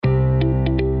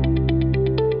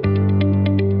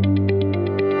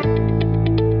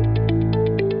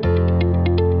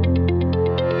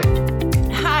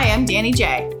Danny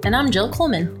J. And I'm Jill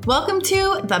Coleman. Welcome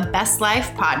to the Best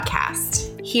Life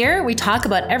Podcast. Here we talk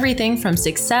about everything from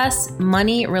success,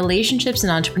 money, relationships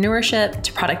and entrepreneurship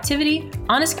to productivity,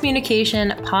 honest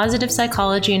communication, positive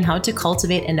psychology, and how to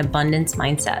cultivate an abundance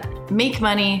mindset. Make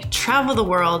money, travel the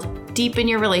world, deepen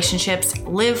your relationships,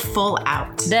 live full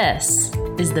out. This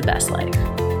is the best life.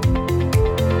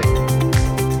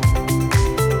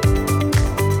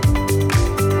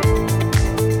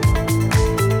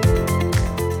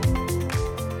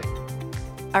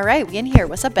 All right, we in here.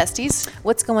 What's up, besties?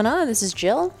 What's going on? This is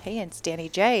Jill. Hey, it's Danny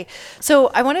J. So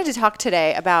I wanted to talk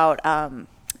today about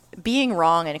being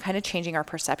wrong and kind of changing our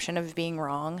perception of being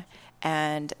wrong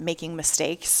and making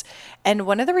mistakes. And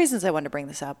one of the reasons I wanted to bring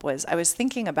this up was I was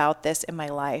thinking about this in my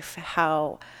life,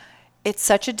 how it's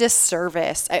such a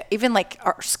disservice. Even like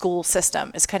our school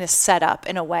system is kind of set up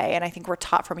in a way, and I think we're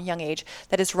taught from a young age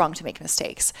that it's wrong to make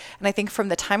mistakes. And I think from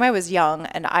the time I was young,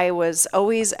 and I was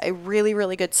always a really,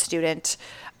 really good student,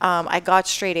 I got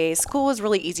straight A's. School was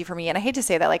really easy for me, and I hate to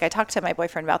say that. Like, I talked to my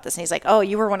boyfriend about this, and he's like, "Oh,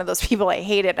 you were one of those people I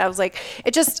hated." And I was like,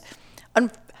 it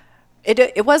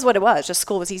was what it was. Just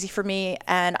school was easy for me,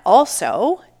 and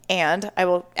I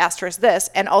will asterisk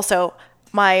this, and also,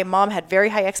 my mom had very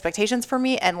high expectations for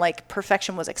me, and like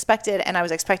perfection was expected, and I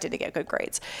was expected to get good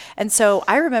grades. And so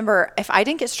I remember if I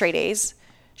didn't get straight A's,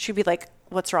 she'd be like,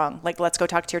 "What's wrong? Like, let's go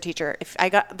talk to your teacher."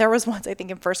 There was once, I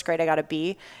think in first grade, I got a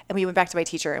B, and we went back to my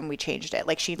teacher and we changed it.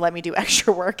 Like, she let me do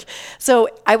extra work. So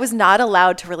I was not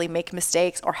allowed to really make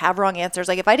mistakes or have wrong answers.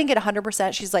 Like, if I didn't get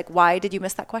 100%, she's like, "Why did you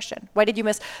miss that question? Why did you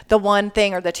miss the one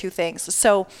thing or the two things?"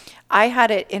 So I had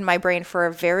it in my brain for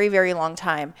a very, very long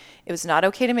time. It was not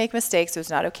okay to make mistakes. It was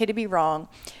not okay to be wrong.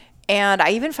 And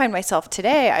I even find myself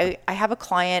today, I have a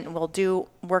client and we'll do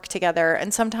work together.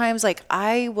 And sometimes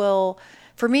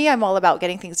for me, I'm all about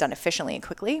getting things done efficiently and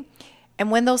quickly. And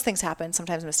when those things happen,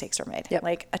 sometimes mistakes are made,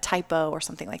 like a typo or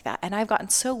something like that. And I've gotten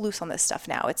so loose on this stuff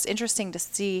now. It's interesting to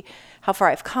see how far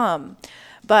I've come.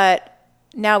 But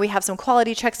now we have some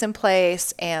quality checks in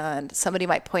place, and somebody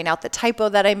might point out the typo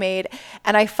that I made.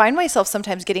 And I find myself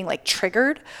sometimes getting like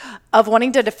triggered of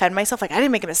wanting to defend myself. Like, I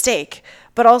didn't make a mistake,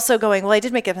 but also going, well, I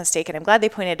did make a mistake and I'm glad they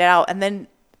pointed it out. And then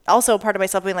also part of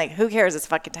myself being like, who cares? It's a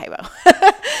fucking typo.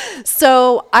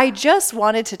 So I just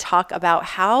wanted to talk about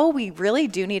how we really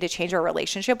do need to change our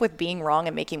relationship with being wrong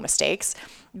and making mistakes,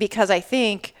 because I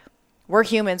think we're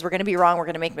humans. We're going to be wrong. We're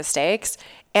going to make mistakes.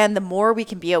 And the more we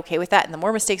can be okay with that and the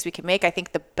more mistakes we can make, I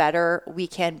think the better we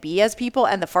can be as people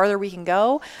and the farther we can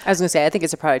go. I was going to say, I think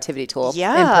it's a productivity tool.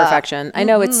 Yeah. Imperfection. I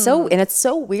know it's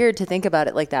so weird to think about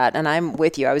it like that. And I'm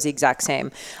with you. I was the exact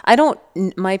same.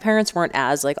 My parents weren't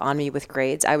as like on me with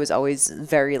grades. I was always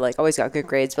always got good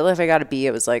grades. But if I got a B,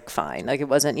 it was like fine. Like, it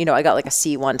wasn't, I got like a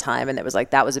C one time and it was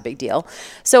like, that was a big deal.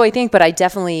 So but I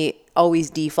definitely always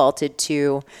defaulted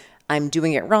to, I'm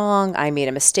doing it wrong. I made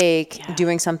a mistake. Yeah.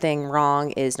 Doing something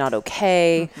wrong is not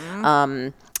okay.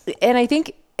 Mm-hmm. And I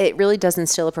think it really does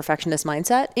instill a perfectionist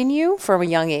mindset in you from a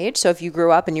young age. So if you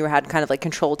grew up and you had kind of like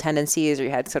control tendencies, or you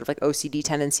had sort of like OCD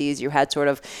tendencies, you had sort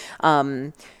of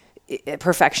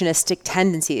perfectionistic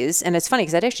tendencies. And it's funny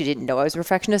because I actually didn't know I was a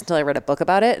perfectionist until I read a book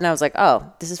about it. And I was like,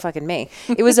 oh, this is fucking me.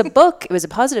 It was a book. It was a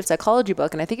positive psychology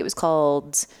book. And I think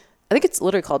it's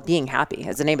literally called Being Happy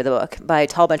is the name of the book, by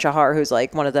Tal Ben-Shahar, who's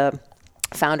like one of the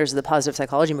founders of the positive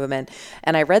psychology movement.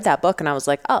 And I read that book and I was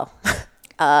like, oh,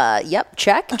 yep,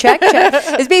 check.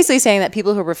 It's basically saying that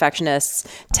people who are perfectionists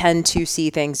tend to see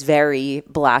things very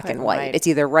black and white. Right. It's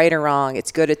either right or wrong.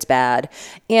 It's good, it's bad.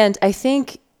 And I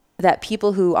think that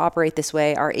people who operate this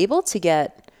way are able to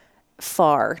get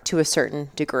far to a certain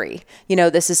degree.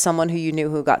 This is someone who you knew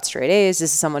who got straight A's.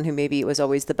 This is someone who maybe was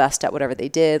always the best at whatever they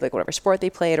did, like whatever sport they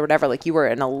played or whatever. Like, you were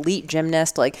an elite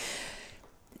gymnast.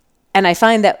 And I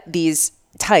find that these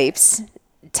types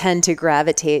tend to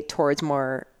gravitate towards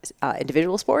more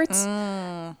individual sports.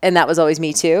 And that was always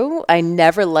me too. I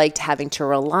never liked having to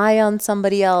rely on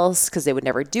somebody else because they would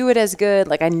never do it as good.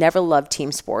 Like, I never loved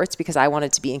team sports because I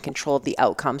wanted to be in control of the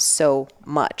outcome so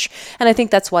much. And I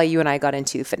think that's why you and I got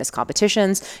into fitness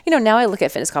competitions. Now I look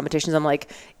at fitness competitions, I'm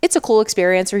like, it's a cool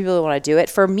experience for people who want to do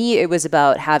it. For me, it was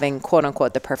about having, quote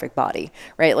unquote, the perfect body,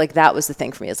 right? Like, that was the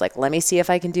thing for me. It's like, let me see if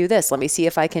I can do this. Let me see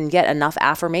if I can get enough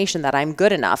affirmation that I'm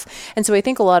good enough. And so I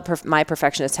think a lot of my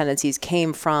perfectionist tendencies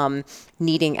came from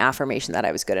needing affirmation that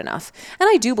I was good enough. And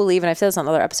I do believe, and I've said this on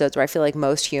other episodes, where I feel like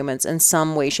most humans in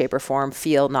some way, shape, or form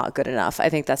feel not good enough. I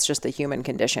think that's just the human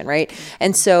condition, right?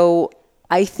 And so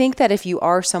I think that if you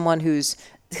are someone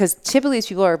because typically these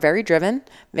people are very driven,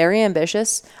 very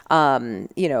ambitious,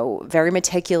 very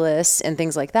meticulous and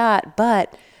things like that.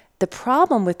 But the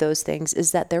problem with those things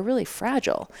is that they're really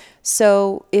fragile.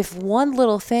 So if one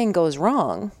little thing goes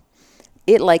wrong,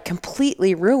 it like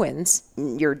completely ruins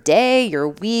your day, your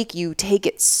week. You take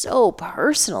it so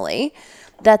personally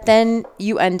that then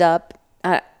you end up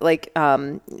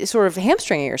sort of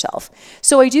hamstringing yourself.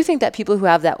 So I do think that people who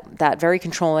have that very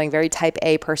controlling, very type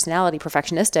A personality,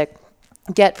 perfectionistic,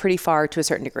 get pretty far to a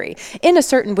certain degree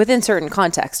within certain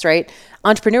context, right?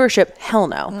 Entrepreneurship, hell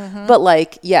no. But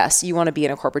like, yes, you want to be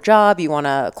in a corporate job, you want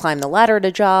to climb the ladder at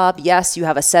a job. Yes, you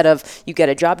have you get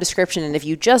a job description. And if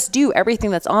you just do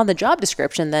everything that's on the job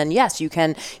description, then yes, you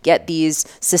can get these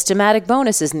systematic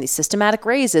bonuses and these systematic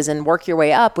raises and work your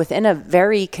way up within a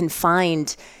very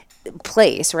confined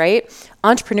place, right?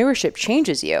 Entrepreneurship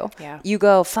changes you. Yeah. You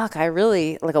go, fuck, I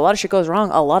really, like, a lot of shit goes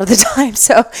wrong a lot of the time.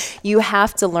 So you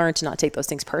have to learn to not take those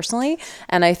things personally.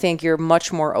 And I think you're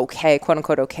much more okay, quote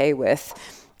unquote, okay with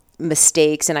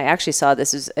mistakes. And I actually saw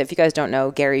this if you guys don't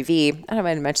know, Gary Vee, I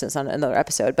might have mentioned this on another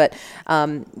episode, but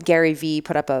Gary Vee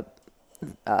put up a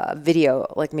video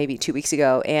like maybe 2 weeks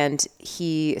ago, and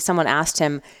someone asked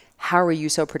him, how are you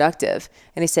so productive?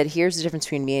 And he said, here's the difference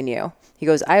between me and you. He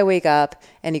goes, I wake up,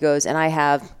 and he goes, and I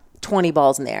have 20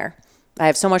 balls in the air. I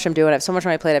have so much I'm doing. I have so much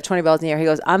on my plate. I have 20 balls in the air. He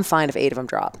goes, I'm fine if 8 of them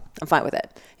drop. I'm fine with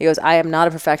it. He goes, I am not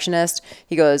a perfectionist.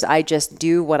 He goes, I just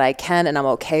do what I can, and I'm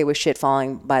okay with shit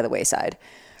falling by the wayside.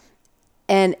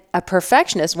 And a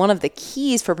perfectionist, one of the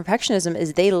keys for perfectionism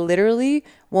is they literally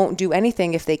won't do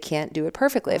anything if they can't do it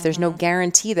perfectly, if there's no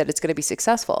guarantee that it's going to be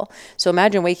successful. So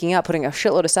imagine waking up, putting a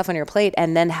shitload of stuff on your plate,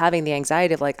 and then having the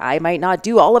anxiety of like, I might not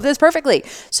do all of this perfectly.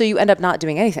 So you end up not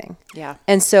doing anything. Yeah.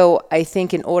 And so I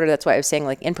think that's why I was saying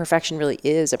like imperfection really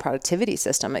is a productivity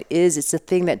system. It's the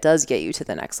thing that does get you to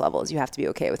the next level, is you have to be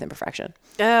okay with imperfection.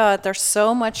 There's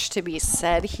so much to be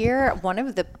said here. One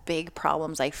of the big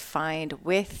problems I find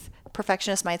with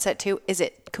perfectionist mindset too is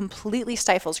it completely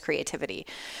stifles creativity.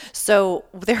 So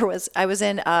I was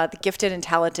in the gifted and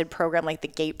talented program, like the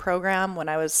GATE program, when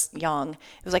I was young.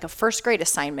 It was like a first grade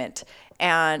assignment,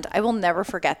 and I will never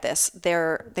forget this.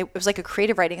 It was like a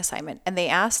creative writing assignment, and they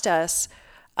asked us,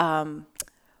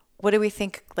 what do we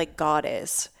think like God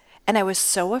is? And I was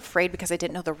so afraid because I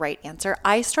didn't know the right answer.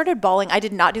 I started bawling. I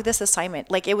did not do this assignment.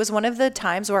 Like, it was one of the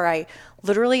times where I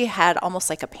literally had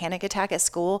almost like a panic attack at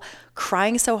school,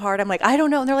 crying so hard. I'm like, I don't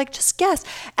know. And they're like, just guess.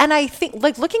 And I think,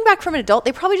 like, looking back from an adult,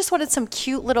 they probably just wanted some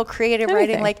cute little creative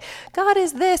writing, like, God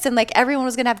is this. And like, everyone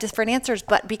was going to have different answers.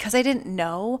 But because I didn't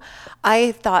know,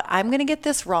 I thought, I'm going to get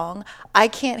this wrong. I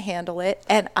can't handle it.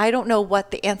 And I don't know what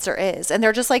the answer is. And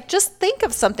they're just like, just think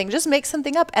of something, just make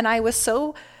something up. And I was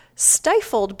so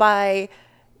stifled by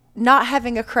not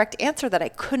having a correct answer that I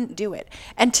couldn't do it.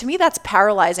 And to me, that's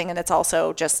paralyzing, and it's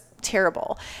also just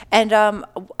terrible. And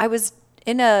I was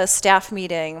in a staff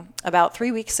meeting about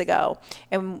 3 weeks ago,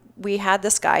 and we had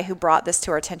this guy who brought this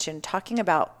to our attention, talking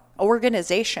about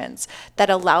organizations that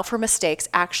allow for mistakes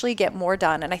actually get more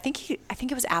done. And I think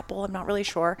it was Apple, I'm not really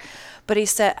sure, but he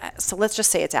said, so let's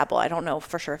just say it's Apple. I don't know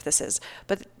for sure if this is,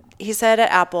 but he said at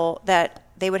Apple that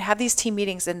they would have these team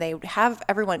meetings and they would have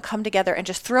everyone come together and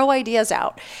just throw ideas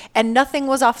out, and nothing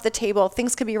was off the table.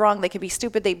 Things could be wrong. They could be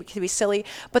stupid. They could be silly,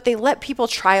 but they let people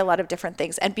try a lot of different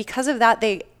things. And because of that,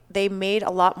 they made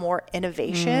a lot more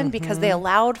innovation because they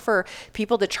allowed for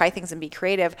people to try things and be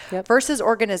creative versus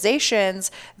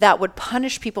organizations that would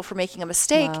punish people for making a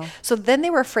mistake. Wow. So then they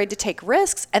were afraid to take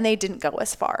risks, and they didn't go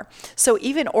as far. So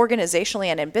even organizationally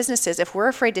and in businesses, if we're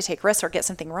afraid to take risks or get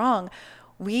something wrong,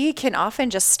 we can often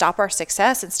just stop our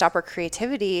success and stop our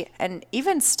creativity and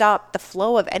even stop the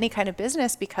flow of any kind of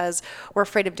business because we're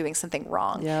afraid of doing something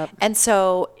wrong. Yep. And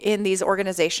so in these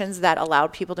organizations that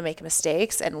allowed people to make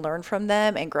mistakes and learn from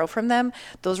them and grow from them,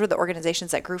 those were the organizations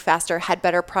that grew faster, had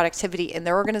better productivity in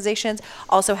their organizations,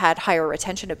 also had higher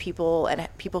retention of people and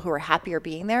people who were happier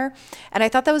being there. And I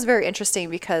thought that was very interesting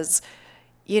because,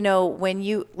 you know,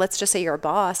 when let's just say you're a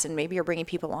boss and maybe you're bringing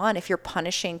people on, if you're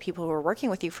punishing people who are working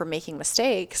with you for making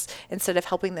mistakes instead of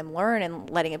helping them learn and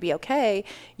letting it be okay,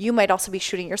 you might also be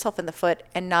shooting yourself in the foot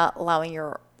and not allowing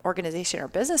your organization or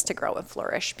business to grow and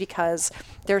flourish because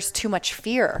there's too much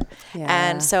fear. Yeah.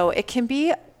 And so it can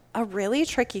be a really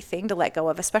tricky thing to let go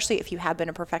of, especially if you have been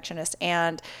a perfectionist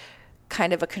and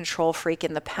kind of a control freak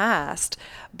in the past.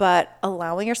 But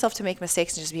allowing yourself to make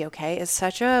mistakes and just be okay is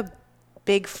such a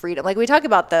big freedom. Like, we talk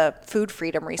about the food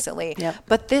freedom recently,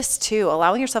 but this too,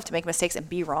 allowing yourself to make mistakes and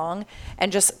be wrong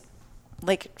and just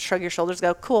like shrug your shoulders,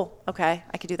 go, cool, okay,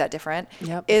 I could do that different,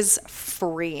 is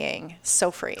freeing. So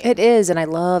freeing. It is. And I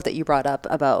love that you brought up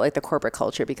about like the corporate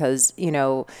culture because, you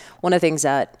know, one of the things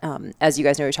that, as you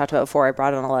guys know, we talked about before, I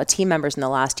brought on a lot of team members in the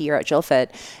last year at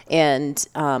JillFit. And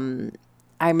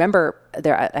I remember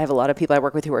I have a lot of people I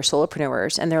work with who are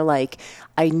solopreneurs, and they're like,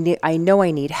 I know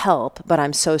I need help, but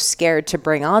I'm so scared to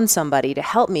bring on somebody to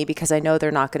help me because I know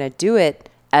they're not going to do it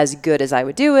as good as I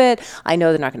would do it. I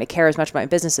know they're not going to care as much about my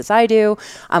business as I do.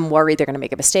 I'm worried they're going to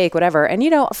make a mistake, whatever. And,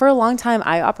 for a long time,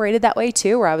 I operated that way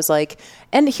too, where I was like,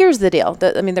 and here's the deal.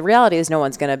 The reality is no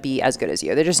one's going to be as good as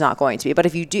you. They're just not going to be. But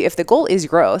if the goal is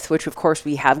growth, which of course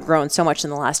we have grown so much in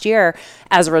the last year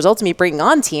as a result of me bringing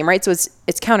on team, right? So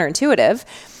it's counterintuitive,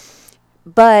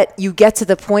 but you get to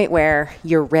the point where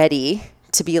you're ready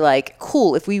to be like,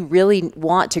 cool, if we really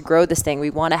want to grow this thing, we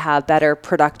want to have better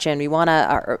production, we want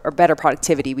to, or better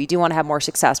productivity, we do want to have more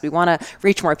success, we want to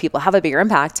reach more people, have a bigger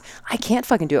impact, I can't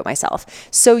fucking do it myself.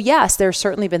 So yes, there's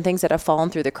certainly been things that have fallen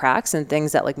through the cracks and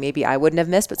things that like maybe I wouldn't have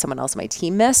missed, but someone else on my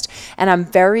team missed. And I'm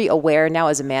very aware now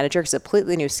as a manager, because a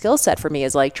completely new skill set for me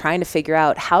is like trying to figure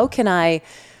out how can I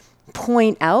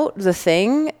point out the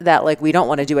thing that like we don't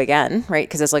want to do again, right?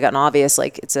 Because it's like an obvious,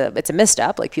 like it's a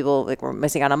misstep, like people like we're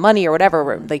missing out on money or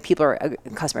whatever, like people are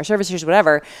customer service issues,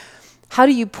 whatever. How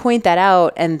do you point that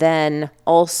out and then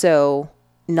also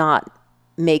not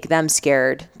make them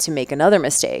scared to make another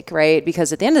mistake, right?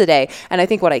 Because at the end of the day, and I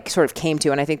think what I sort of came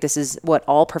to, and I think this is what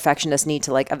all perfectionists need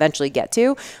to like eventually get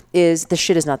to, is the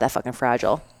shit is not that fucking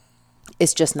fragile.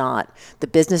 It's just not. The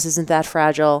business isn't that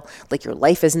fragile. Like your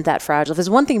life isn't that fragile. If there's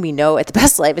one thing we know at The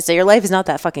Best Life, is that your life is not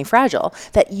that fucking fragile,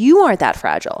 that you aren't that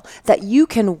fragile, that you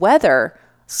can weather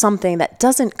something that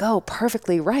doesn't go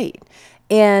perfectly right.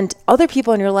 And other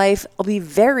people in your life will be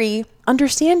very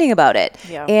understanding about it.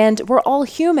 Yeah. And we're all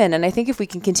human. And I think if we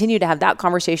can continue to have that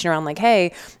conversation around like,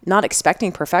 hey, not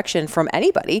expecting perfection from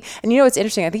anybody. And it's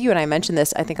interesting. I think you and I mentioned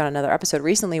this, I think on another episode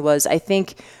recently, was I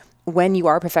think when you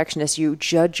are a perfectionist, you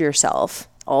judge yourself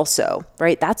also,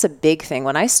 right? That's a big thing.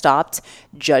 When I stopped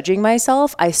judging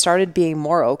myself, I started being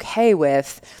more okay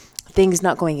with things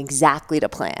not going exactly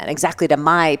to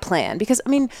my plan. Because I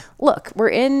mean, look,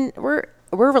 we're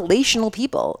relational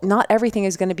people. Not everything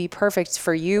is going to be perfect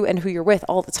for you and who you're with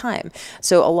all the time.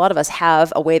 So a lot of us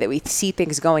have a way that we see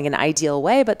things going an ideal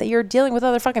way, but that you're dealing with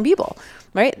other fucking people,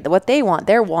 right? What they want,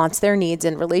 their wants, their needs,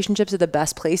 and relationships are the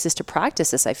best places to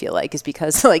practice this, I feel like, is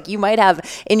because like you might have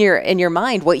in your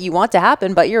mind what you want to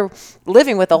happen, but you're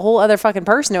living with a whole other fucking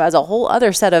person who has a whole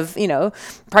other set of,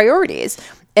 priorities.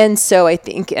 And so I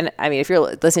think, and I mean, if you're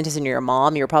listening to this and you're a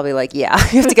mom, you're probably like, yeah,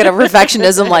 you have to get over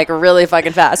perfectionism like really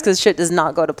fucking fast because shit does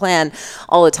not go to plan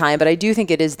all the time. But I do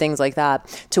think it is things like that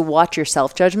to watch your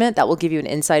self-judgment that will give you an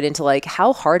insight into like,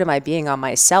 how hard am I being on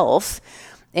myself?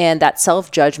 And that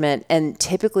self-judgment, and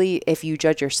typically if you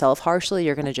judge yourself harshly,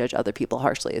 you're going to judge other people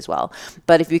harshly as well.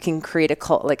 But if you can create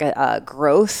a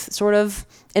growth sort of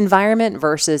environment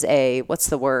versus a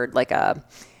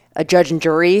judge and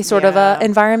jury sort of a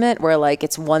environment where like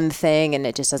it's one thing and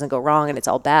it just doesn't go wrong and it's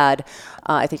all bad,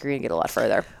 I think you're going to get a lot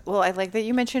further. Well, I like that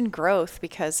you mentioned growth,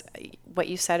 because what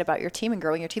you said about your team and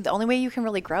growing your team, the only way you can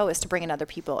really grow is to bring in other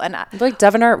people. And like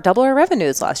double our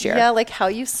revenues last year. Yeah, like how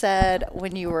you said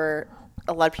when you were,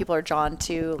 a lot of people are drawn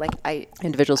to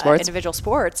individual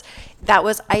sports.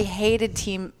 I hated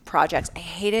team projects. I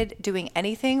hated doing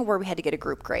anything where we had to get a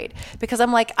group grade, because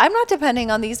I'm like, I'm not depending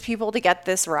on these people to get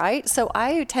this right. So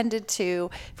I tended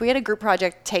to, if we had a group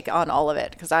project, take on all of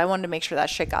it, because I wanted to make sure that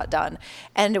shit got done.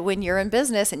 And when you're in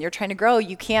business and you're trying to grow,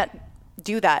 you can't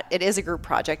do that. It is a group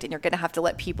project, and you're going to have to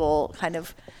let people kind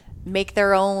of make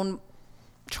their own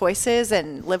choices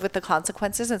and live with the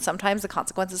consequences, and sometimes the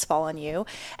consequences fall on you.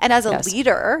 And as a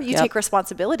leader, you take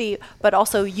responsibility, but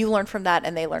also you learn from that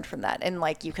and they learn from that. And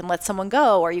like, you can let someone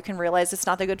go, or you can realize it's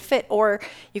not a good fit, or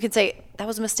you can say, that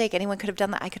was a mistake, anyone could have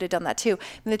done that, I could have done that too.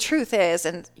 And the truth is,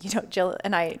 and Jill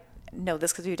and I know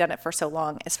this because we've done it for so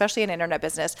long, especially in internet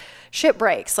business, shit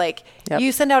breaks. Like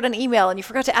you send out an email and you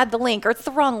forgot to add the link, or it's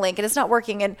the wrong link and it's not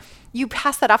working, and you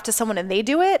pass that off to someone and they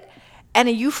do it, and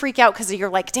you freak out because you're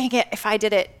like, dang it, if I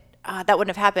did it, that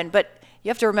wouldn't have happened. But you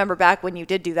have to remember back when you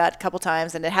did do that a couple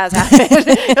times and it has happened.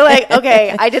 You're like,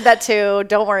 okay, I did that too.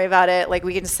 Don't worry about it. Like,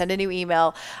 we can send a new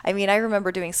email. I mean, I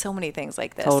remember doing so many things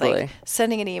like this, like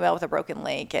sending an email with a broken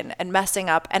link and messing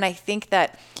up. And I think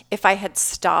that if I had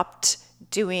stopped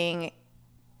doing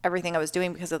everything I was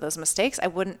doing because of those mistakes, I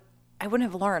wouldn't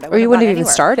have learned. Or you wouldn't have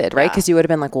even started, right? Because you would have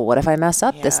been like, well, what if I mess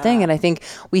up this thing? And I think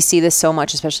we see this so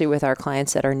much, especially with our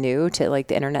clients that are new to like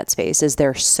the internet space, is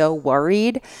they're so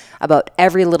worried about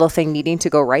every little thing needing to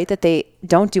go right that they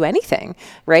don't do anything,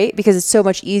 right? Because it's so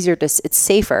much easier it's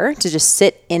safer to just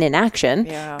sit in inaction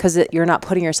because you're not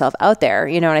putting yourself out there,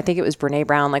 you know? And I think it was Brene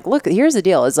Brown, like, look, here's the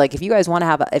deal is like, if you guys want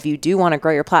to if you do want to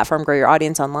grow your platform, grow your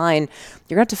audience online,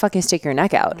 you're gonna have to fucking stick your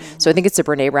neck out. So I think it's a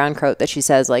Brene Brown quote that she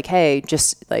says like, hey,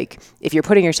 just like, if you're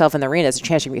putting yourself in the arena, there's a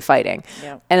chance you're gonna be fighting.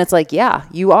 And it's like, yeah,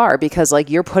 you are, because like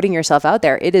you're putting yourself out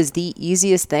there. It is the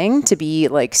easiest thing to be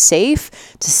like safe,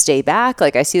 to stay back.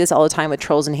 Like I see this all the time with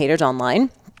trolls and haters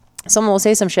online. Someone will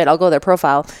say some shit, I'll go to their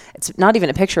profile. It's not even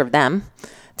a picture of them.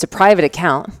 It's a private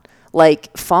account,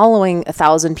 like following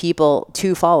 1,000 people,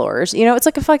 2 followers. You know, it's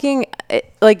like a fucking,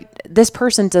 like this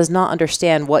person does not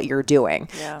understand what you're doing.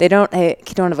 They don't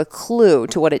have a clue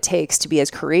to what it takes to be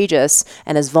as courageous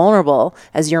and as vulnerable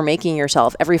as you're making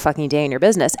yourself every fucking day in your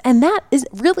business. And that is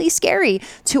really scary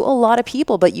to a lot of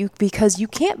people, because you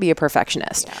can't be a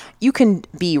perfectionist. You can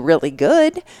be really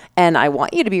good, and I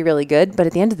want you to be really good, but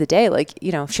at the end of the day, like,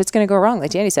 you know, shit's going to go wrong.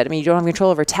 Like Danny said, I mean, you don't have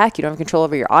control over tech. You don't have control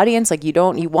over your audience. Like you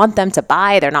want them to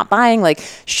buy, they're not buying. Like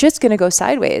shit's going to go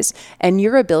sideways. And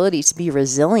your ability to be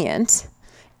resilient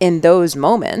in those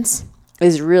moments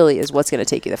is what's going to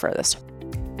take you the furthest.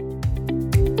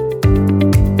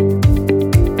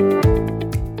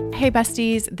 Hey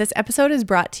besties, this episode is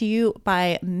brought to you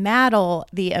by Maddle,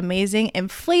 the amazing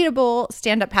inflatable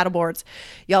stand-up paddleboards.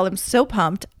 Y'all, I'm so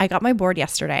pumped. I got my board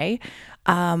yesterday.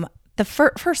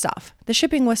 First off, the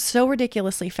shipping was so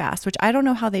ridiculously fast, which I don't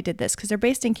know how they did this because they're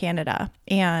based in Canada,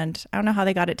 and I don't know how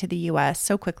they got it to the US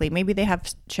so quickly. Maybe they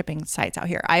have shipping sites out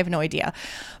here. I have no idea.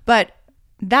 But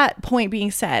that point being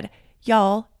said,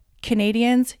 y'all,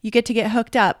 Canadians, you get to get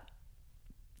hooked up.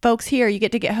 Folks here, you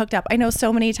get to get hooked up. I know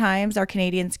so many times our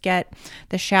Canadians get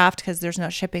the shaft because there's no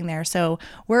shipping there. So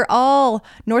we're all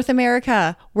North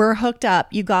America. We're hooked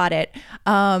up. You got it.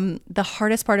 The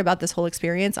hardest part about this whole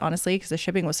experience, honestly, because the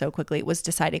shipping was so quickly, was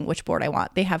deciding which board I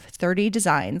want. They have 30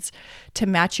 designs to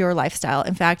match your lifestyle.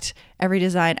 In fact, every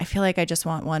design, I feel like I just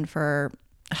want one for,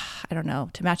 I don't know,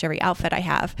 to match every outfit I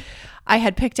have. I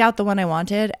had picked out the one I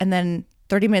wanted, and then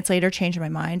 30 minutes later, changed my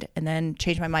mind, and then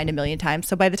changed my mind a million times.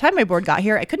 So by the time my board got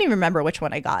here, I couldn't even remember which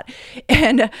one I got.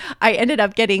 And I ended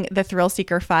up getting the Thrill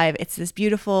Seeker 5. It's this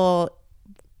beautiful,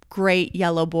 great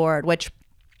yellow board, which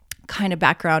kind of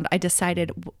background, I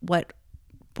decided what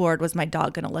board was my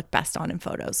dog going to look best on in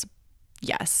photos.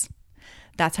 Yes.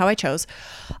 That's how I chose.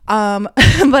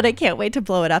 But I can't wait to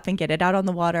blow it up and get it out on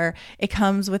the water. It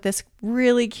comes with this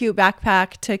really cute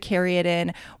backpack to carry it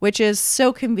in, which is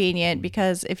so convenient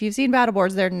because if you've seen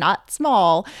paddleboards, they're not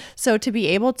small. So to be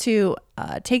able to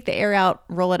take the air out,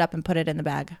 roll it up, and put it in the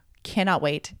bag, cannot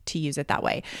wait to use it that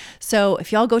way. So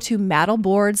if y'all go to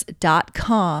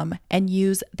maddleboards.com and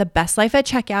use the Best Life at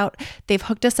checkout, they've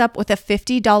hooked us up with a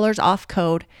 $50 off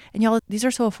code. And y'all, these are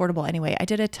so affordable anyway. I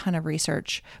did a ton of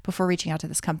research before reaching out to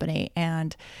this company,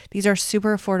 and these are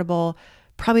super affordable.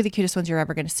 Probably the cutest ones you're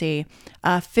ever going to see.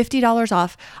 $50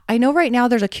 off. I know right now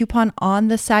there's a coupon on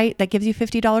the site that gives you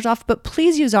 $50 off, but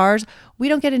please use ours. We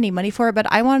don't get any money for it, but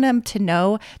I want them to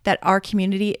know that our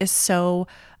community is so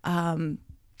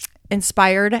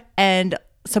inspired and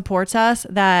supports us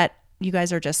that you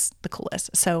guys are just the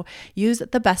coolest. So use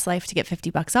the Best Life to get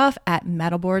 $50 off at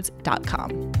maddleboards.com.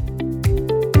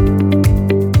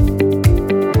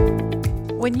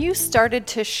 When you started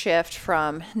to shift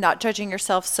from not judging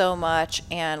yourself so much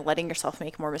and letting yourself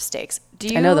make more mistakes,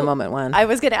 I know the moment when. I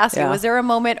was going to ask you, was there a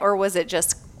moment or was it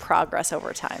just progress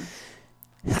over time?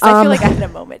 I feel like I had a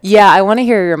moment. Yeah, I want to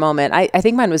hear your moment. I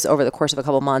think mine was over the course of a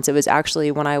couple of months. It was actually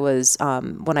when I was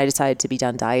when I decided to be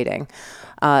done dieting.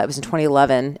 It was in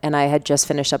 2011, and I had just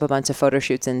finished up a bunch of photo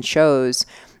shoots and shows.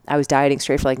 I was dieting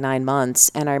straight for like 9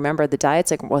 months, and I remember the diets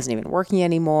like wasn't even working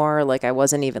anymore. Like I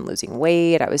wasn't even losing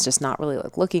weight. I was just not really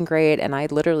like looking great, and I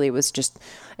literally was just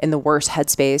in the worst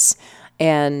headspace.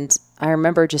 And I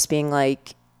remember just being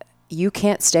like, you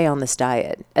can't stay on this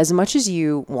diet as much as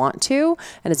you want to,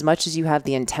 and as much as you have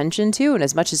the intention to, and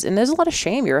and there's a lot of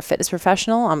shame. You're a fitness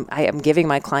professional. I am giving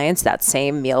my clients that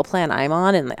same meal plan I'm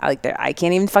on, and I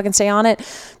can't even fucking stay on it.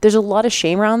 There's a lot of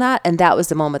shame around that. And that was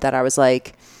the moment that I was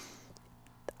like,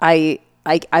 I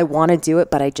want to do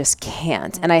it, but I just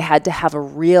can't. And I had to have a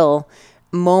real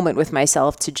moment with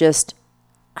myself to just,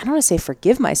 I don't want to say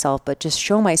forgive myself, but just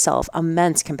show myself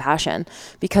immense compassion,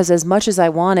 because as much as I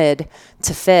wanted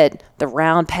to fit the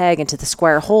round peg into the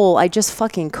square hole, I just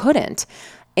fucking couldn't.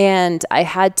 And I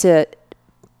had to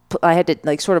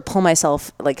like sort of pull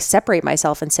myself, like separate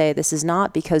myself and say, this is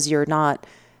not because you're not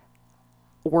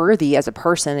worthy as a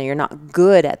person and you're not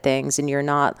good at things and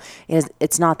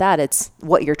it's not that, it's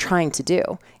what you're trying to do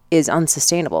is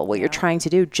unsustainable. What you're trying to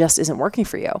do just isn't working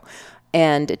for you.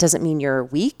 And it doesn't mean you're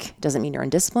weak. It doesn't mean you're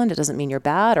undisciplined. It doesn't mean you're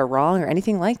bad or wrong or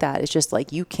anything like that. It's just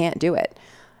like, you can't do it.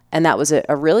 And that was a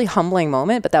really humbling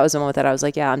moment, but that was a moment that I was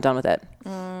like, yeah, I'm done with it.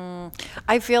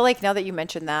 I feel like now that you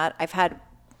mentioned that, I've had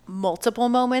multiple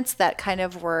moments that kind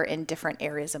of were in different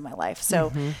areas of my life.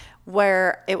 So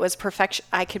where it was perfection,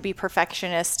 I could be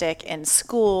perfectionistic in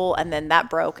school, and then that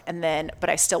broke, but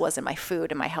I still was in my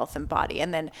food and my health and body,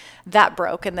 and then that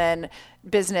broke, and then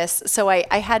business. So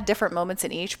I had different moments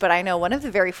in each, but I know one of the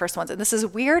very first ones, and this is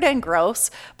weird and gross,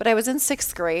 but I was in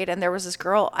 6th grade, and there was this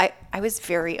girl, I was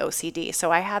very OCD.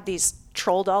 So I had these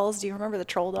troll dolls. Do you remember the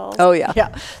troll dolls? Oh, yeah.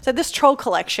 Yeah. So I had this troll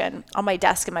collection on my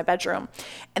desk in my bedroom,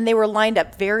 and they were lined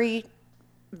up very,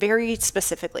 very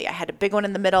specifically. I had a big one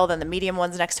in the middle, then the medium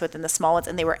ones next to it, then the small ones,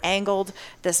 and they were angled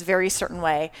this very certain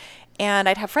way. And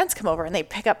I'd have friends come over, and they'd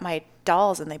pick up my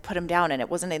dolls and they put them down, and it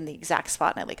wasn't in the exact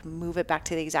spot, and I'd like move it back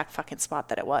to the exact fucking spot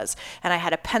that it was. And I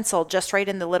had a pencil just right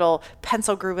in the little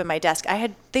pencil groove in my desk. I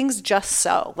had things just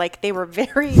so, like, they were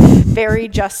very, very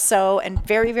just so, and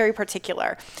very, very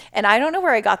particular. And I don't know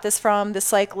where I got this from,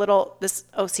 this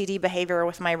OCD behavior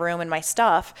with my room and my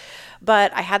stuff.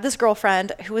 But I had this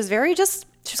girlfriend who was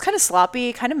she was kind of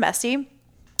sloppy, kind of messy.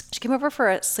 She came over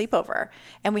for a sleepover,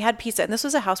 and we had pizza. And this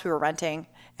was a house we were renting,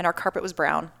 and our carpet was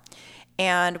brown.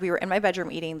 And we were in my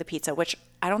bedroom eating the pizza, which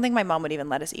I don't think my mom would even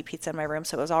let us eat pizza in my room.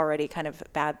 So it was already kind of a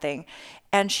bad thing.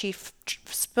 And she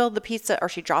spilled the pizza, or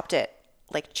she dropped it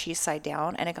like cheese side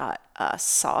down, and it got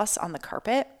sauce on the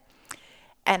carpet.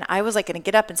 And I was like going to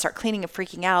get up and start cleaning and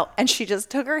freaking out. And she just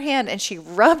took her hand and she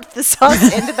rubbed the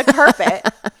sauce into the carpet.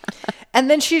 And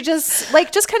then she just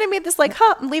kind of made this like,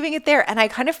 I'm leaving it there. And I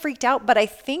kind of freaked out. But I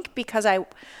think because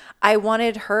I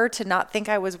wanted her to not think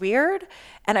I was weird,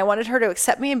 and I wanted her to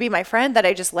accept me and be my friend, that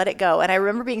I just let it go. And I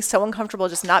remember being so uncomfortable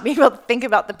just not being able to think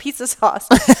about the pizza sauce.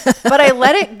 But I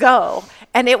let it go.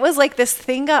 And it was like this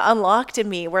thing got unlocked in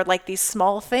me where, like, these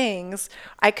small things,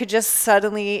 I could just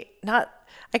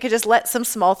let some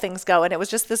small things go. And it was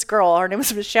just this girl, her name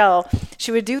was Michelle.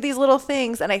 She would do these little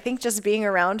things. And I think just being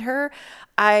around her,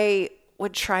 I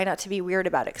would try not to be weird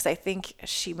about it, because I think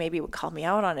she maybe would call me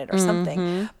out on it or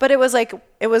something. But it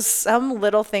was some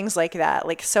little things like that,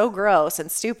 like so gross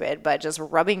and stupid, but just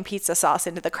rubbing pizza sauce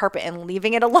into the carpet and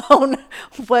leaving it alone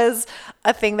was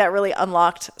a thing that really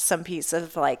unlocked some piece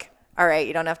of like, all right,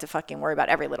 you don't have to fucking worry about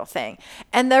every little thing.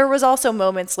 And there was also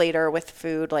moments later with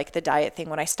food, like the diet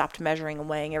thing, when I stopped measuring and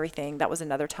weighing everything. That was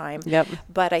another time. Yep.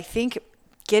 But I think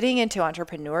getting into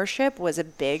entrepreneurship was a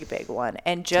big, big one.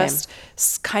 And just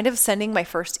kind of sending my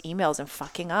first emails and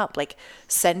fucking up, like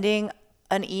sending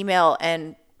an email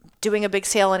and doing a big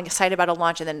sale and excited about a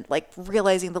launch, and then like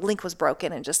realizing the link was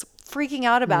broken and just freaking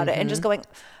out about it, and just going,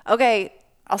 okay,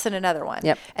 I'll send another one.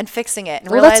 Yep. And fixing it.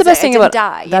 And that's the best thing about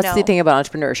that's the thing about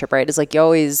entrepreneurship, right? Is like there's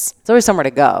always somewhere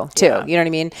to go too. Yeah. You know what I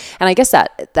mean? And I guess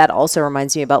that also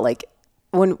reminds me about like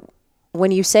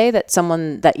when you say that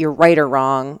someone that you're right or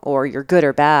wrong, or you're good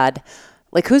or bad,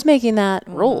 like who's making that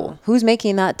rule? Who's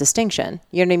making that distinction?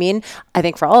 You know what I mean? I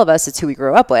think for all of us, it's who we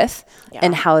grew up with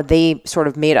and how they sort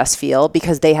of made us feel,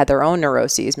 because they had their own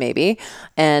neuroses maybe,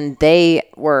 and they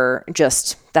were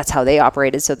just, that's how they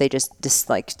operated. So they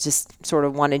just sort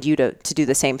of wanted you to do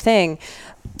the same thing.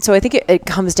 So I think it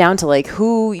comes down to like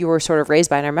who you were sort of raised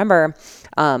by. And I remember,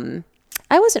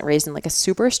 I wasn't raised in like a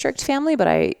super strict family, but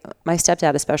my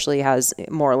stepdad especially has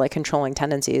more like controlling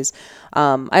tendencies.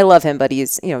 I love him, but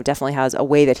he's, definitely has a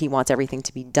way that he wants everything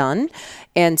to be done.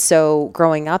 And so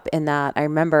growing up in that, I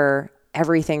remember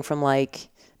everything from like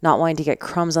not wanting to get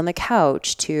crumbs on the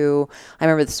couch to, I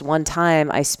remember this one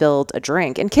time I spilled a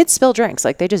drink, and kids spill drinks,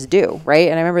 like they just do, right?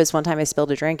 And I remember this one time I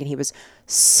spilled a drink and he was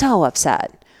so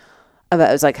upset about,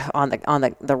 it was like on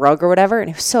the rug or whatever. And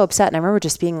he was so upset. And I remember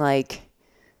just being like,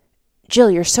 Jill,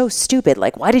 you're so stupid.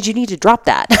 Like, why did you need to drop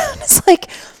that? It's like,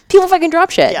 people fucking drop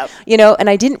shit, and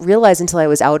I didn't realize until I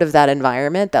was out of that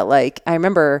environment that like, I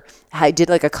remember I did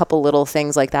like a couple little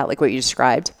things like that, like what you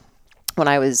described when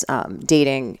I was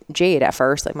dating Jade at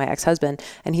first, like my ex-husband,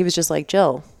 and he was just like,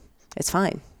 Jill, it's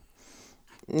fine.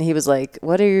 And he was like,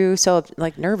 what are you so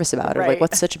like nervous about? Or like,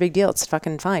 what's such a big deal? It's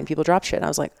fucking fine. People drop shit. And I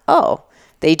was like, oh,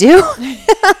 they do.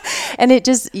 And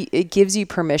it gives you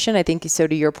permission. I think so,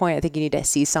 to your point, I think you need to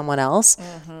see someone else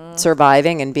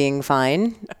surviving and being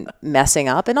fine, messing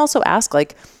up, and also ask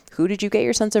like, who did you get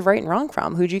your sense of right and wrong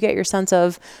from? Who did you get your sense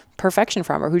of perfection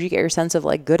from? Or who did you get your sense of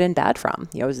like good and bad from?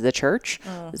 You know, is it the church?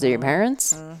 Is it your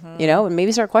parents? You know, and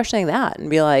maybe start questioning that and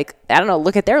be like, I don't know,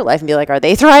 look at their life and be like, are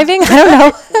they thriving? I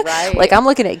don't know. Right. Like I'm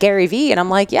looking at Gary Vee and I'm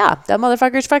like, yeah, that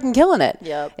motherfucker's fucking killing it.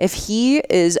 Yep. If he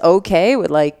is okay with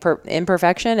like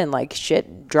imperfection and like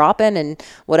shit dropping and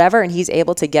whatever, and he's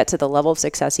able to get to the level of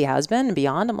success he has been and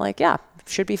beyond, I'm like, yeah,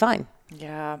 should be fine.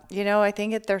 Yeah. You know, I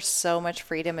think there's so much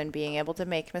freedom in being able to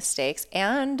make mistakes.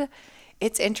 And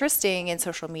it's interesting in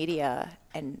social media.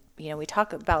 And, you know, we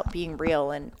talk about being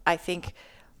real. And I think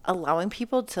allowing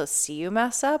people to see you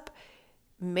mess up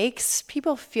makes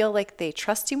people feel like they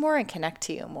trust you more and connect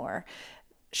to you more.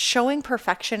 Showing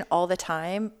perfection all the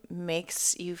time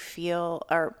makes you feel,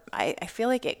 or I feel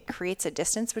like it creates a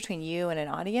distance between you and an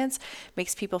audience,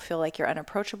 makes people feel like you're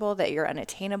unapproachable, that you're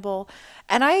unattainable.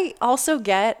 And I also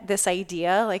get this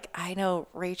idea, like I know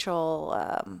Rachel,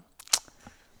 oh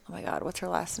my God, what's her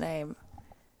last name?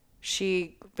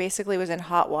 She basically was in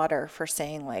hot water for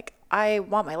saying like, I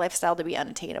want my lifestyle to be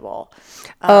unattainable.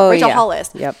 Rachel Hollis.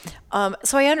 Yep.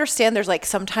 So I understand there's like,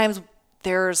 sometimes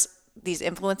there's these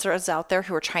influencers out there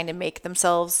who are trying to make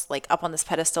themselves like up on this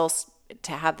pedestal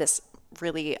to have this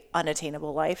really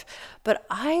unattainable life. But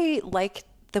I like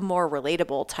the more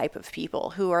relatable type of people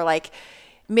who are like,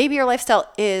 maybe your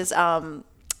lifestyle is like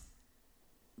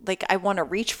I want to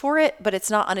reach for it, but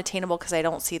it's not unattainable because I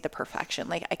don't see the perfection.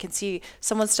 Like I can see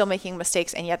someone still making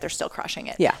mistakes and yet they're still crushing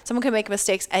it. Yeah. Someone can make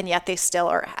mistakes and yet they still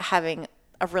are having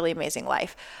a really amazing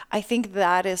life. I think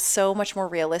that is so much more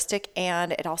realistic,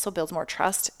 and it also builds more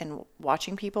trust in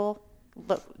watching people,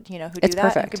 you know, who do It's that.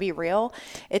 perfect. It could be real.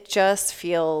 It just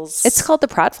feels. It's called the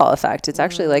pratfall effect. It's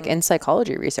actually like in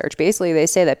psychology research. Basically, they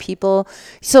say that people,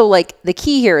 so like the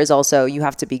key here is also you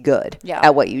have to be good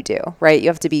at what you do, right? You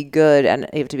have to be good and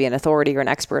you have to be an authority or an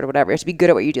expert or whatever. You have to be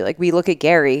good at what you do. Like we look at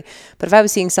Gary, but if I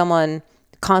was seeing someone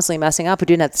constantly messing up who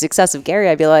didn't have the success of Gary,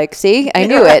 I'd be like, see, I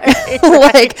knew it.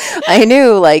 Like I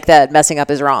knew like that messing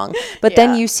up is wrong. But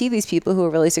then you see these people who are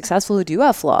really successful who do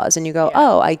have flaws and you go,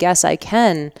 oh, I guess I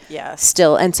can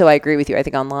still. And so I agree with you. I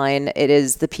think online it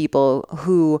is the people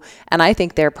who, and I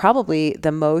think they're probably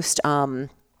the most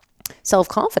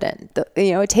self-confident.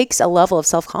 You know, it takes a level of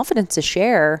self-confidence to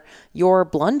share your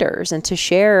blunders and to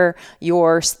share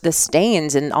the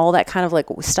stains and all that kind of like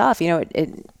stuff. You know,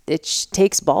 it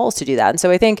takes balls to do that. And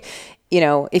so I think, you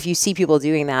know, if you see people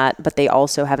doing that, but they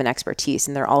also have an expertise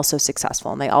and they're also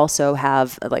successful and they also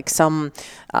have like some,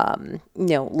 you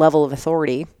know, level of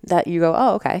authority that you go,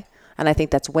 oh, okay. And I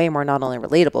think that's way more not only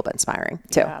relatable, but inspiring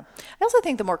too. Yeah. I also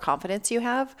think the more confidence you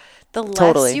have, the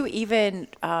less you even,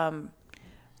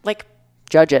 like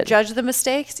judge the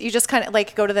mistakes. You just kind of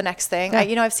like go to the next thing.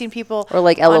 You know, I've seen people or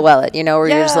like LOL it, you know, or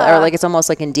you're just or like it's almost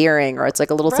like endearing, or it's like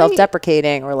a little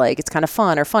self-deprecating, or like it's kind of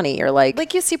fun or funny, or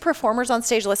like you see performers on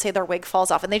stage, let's say their wig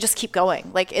falls off and they just keep going.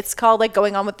 Like it's called like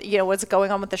going on with, you know, what's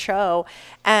going on with the show.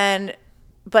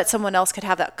 But someone else could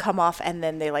have that come off and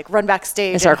then they like run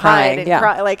backstage and start hide crying. and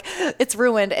cry. Like it's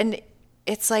ruined. And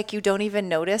it's like, you don't even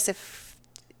notice if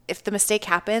the mistake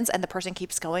happens and the person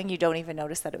keeps going, you don't even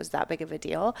notice that it was that big of a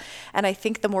deal. And I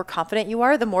think the more confident you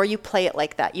are, the more you play it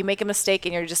like that. You make a mistake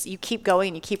and you keep going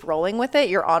and you keep rolling with it.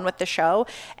 You're on with the show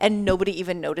and nobody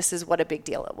even notices what a big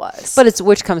deal it was. But it's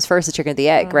which comes first, the chicken or the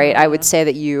egg, right? I would say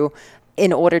that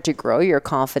in order to grow your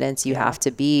confidence, you have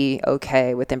to be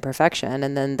okay with imperfection.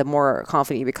 And then the more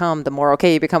confident you become, the more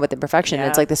okay you become with imperfection.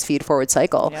 It's like this feed forward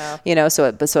cycle, you know? So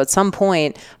at some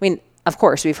point, I mean, of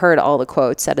course, we've heard all the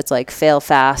quotes that it's like fail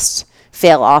fast,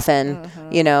 fail often,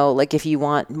 you know, like if you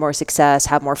want more success,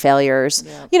 have more failures,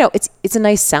 you know, it's a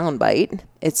nice sound bite.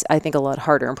 It's, I think, a lot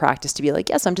harder in practice to be like,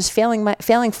 yes, I'm just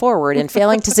failing forward and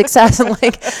failing to success. And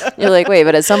like, you're like, wait,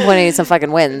 but at some point I need some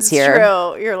fucking wins here.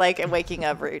 True. You're like waking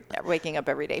up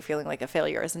every day feeling like a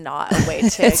failure is not a way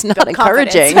to it's not build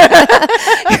encouraging.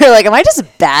 confidence. You're like, am I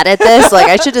just bad at this? Like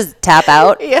I should just tap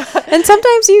out. And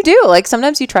sometimes you do. Like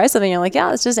sometimes you try something and you're like,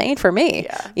 yeah, this just ain't for me.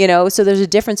 You know, so there's a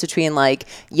difference between like,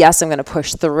 yes, I'm going to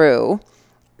push through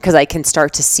because I can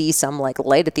start to see some like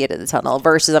light at the end of the tunnel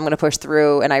versus I'm going to push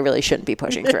through and I really shouldn't be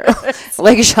pushing through.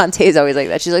 Like Shantae's always like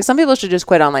that. She's like, some people should just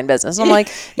quit online business. And I'm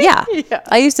like, yeah.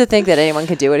 I used to think that anyone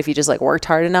could do it if you just like worked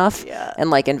hard enough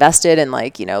and like invested and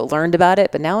like, you know, learned about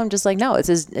it. But now I'm just like, no,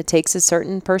 it takes a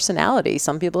certain personality.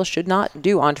 Some people should not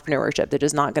do entrepreneurship. They're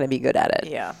just not going to be good at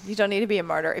it. Yeah. You don't need to be a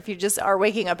martyr. If you just are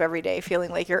waking up every day feeling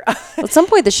like you're at some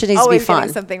point this shit needs to be fun.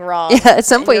 Getting something wrong. Yeah. At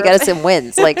some point you got to some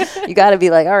wins. Like you got to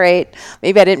be like, all right,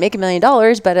 maybe I didn't make $1 million,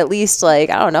 but at least like,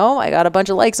 I don't know, I got a bunch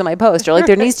of likes on my post, or like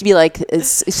there needs to be like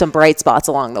some bright spots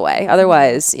along the way.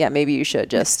 Otherwise, yeah, maybe you should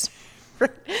just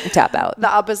Tap out. The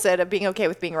opposite of being okay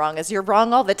with being wrong is you're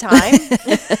wrong all the time.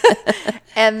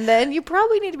 And then you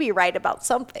probably need to be right about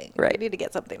something. Right. You need to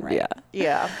get something right. Yeah.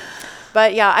 Yeah.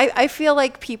 But yeah, I feel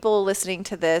like people listening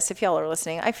to this, if y'all are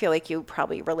listening, I feel like you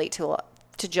probably relate to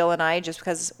Jill and I just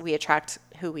because we attract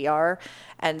who we are.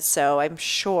 And so I'm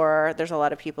sure there's a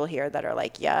lot of people here that are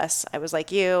like, yes, I was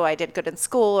like you. I did good in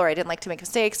school, or I didn't like to make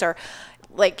mistakes, or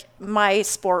like my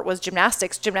sport was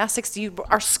gymnastics. Gymnastics, you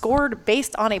are scored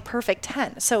based on a perfect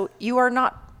 10. So you are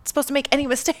not supposed to make any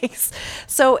mistakes.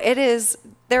 So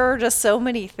there are just so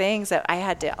many things that I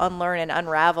had to unlearn and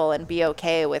unravel and be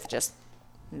okay with just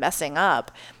messing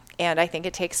up. And I think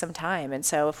it takes some time. And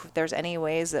so if there's any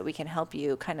ways that we can help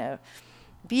you kind of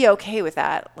be okay with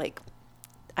that, like,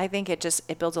 I think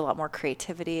it builds a lot more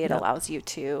creativity. It allows you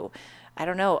to, I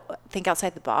don't know, think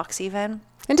outside the box even.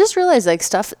 And just realize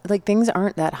things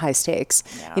aren't that high stakes.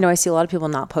 Yeah. You know, I see a lot of people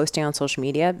not posting on social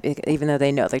media, even though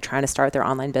they know they're trying to start their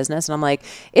online business. And I'm like,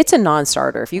 it's a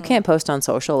non-starter. If you can't post on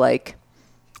social, like,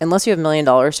 unless you have $1 million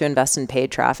to invest in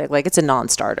paid traffic, like, it's a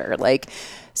non-starter. Like,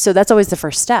 so that's always the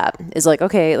first step is like,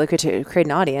 okay, like, to create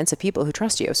an audience of people who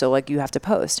trust you. So like, you have to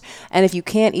post. And if you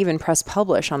can't even press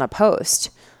publish on a post,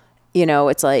 you know,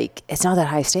 it's like, it's not that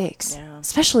high stakes,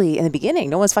 especially in the beginning.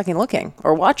 No one's fucking looking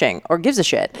or watching or gives a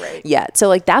shit yet. So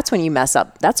like, that's when you mess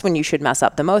up. That's when you should mess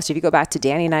up the most. If you go back to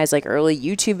Danny and I's like early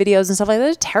YouTube videos and stuff like that,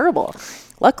 they're terrible.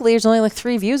 Luckily, there's only like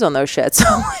 3 views on those shit.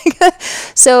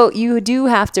 So you do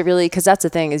have to really, because that's the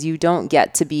thing is you don't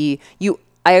get to be,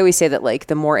 I always say that like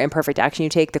the more imperfect action you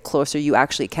take, the closer you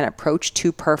actually can approach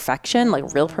to perfection,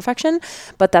 like real perfection.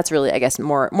 But that's really, I guess,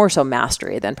 more so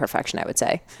mastery than perfection, I would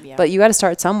say. Yeah. But you got to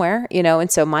start somewhere, you know? And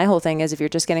so my whole thing is if you're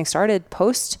just getting started,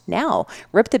 post now,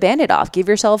 rip the Band-Aid off, give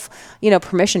yourself, you know,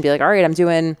 permission, be like, all right, I'm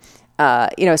doing,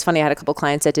 you know, it's funny. I had a couple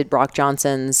clients that did Brock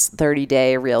Johnson's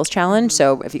 30-day Reels challenge.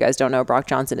 So if you guys don't know, Brock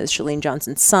Johnson is Chalene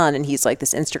Johnson's son, and he's like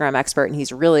this Instagram expert, and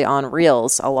he's really on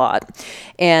Reels a lot.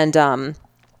 And,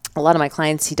 a lot of my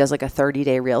clients, he does like a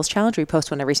 30-day Reels challenge. We post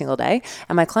one every single day.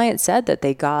 And my client said that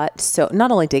they got, so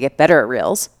not only did they get better at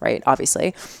Reels, right,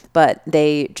 obviously, but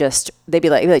they'd be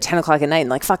like 10 o'clock at night and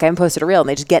like, fuck, I haven't posted a Reel. And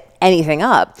they just get anything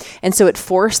up. And so it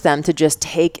forced them to just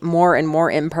take more and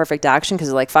more imperfect action because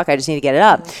they're like, fuck, I just need to get it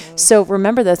up. Mm-hmm. So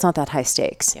remember that it's not that high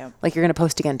stakes. Yep. Like you're going to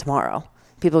post again tomorrow.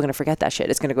 People are going to forget that shit.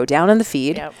 It's going to go down in the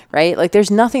feed, right? Like there's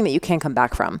nothing that you can't come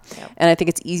back from. Yep. And I think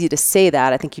it's easy to say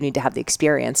that. I think you need to have the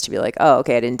experience to be like, oh,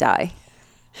 okay, I didn't die.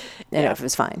 And if it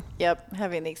was fine. Yep.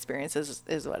 Having the experience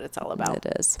is what it's all about.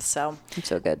 It is. So it's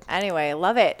so good. Anyway,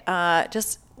 love it.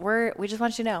 We just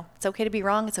want you to know it's okay to be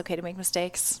wrong. It's okay to make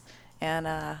mistakes.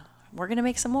 And, we're going to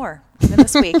make some more even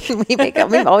this week.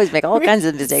 we always make all kinds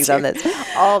of mistakes on this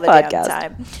all the podcast.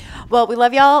 Damn time. Well, we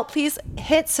love y'all. Please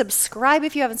hit subscribe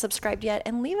if you haven't subscribed yet,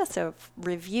 and leave us a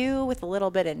review with a little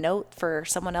bit of note for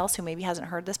someone else who maybe hasn't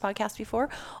heard this podcast before.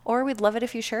 Or we'd love it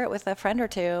if you share it with a friend or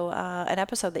two, an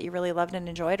episode that you really loved and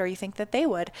enjoyed, or you think that they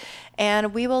would.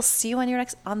 And we will see you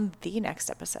on the next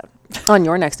episode. On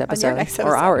your next episode.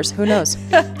 Or ours. Who knows?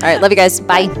 All right. Love you guys.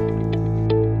 Bye.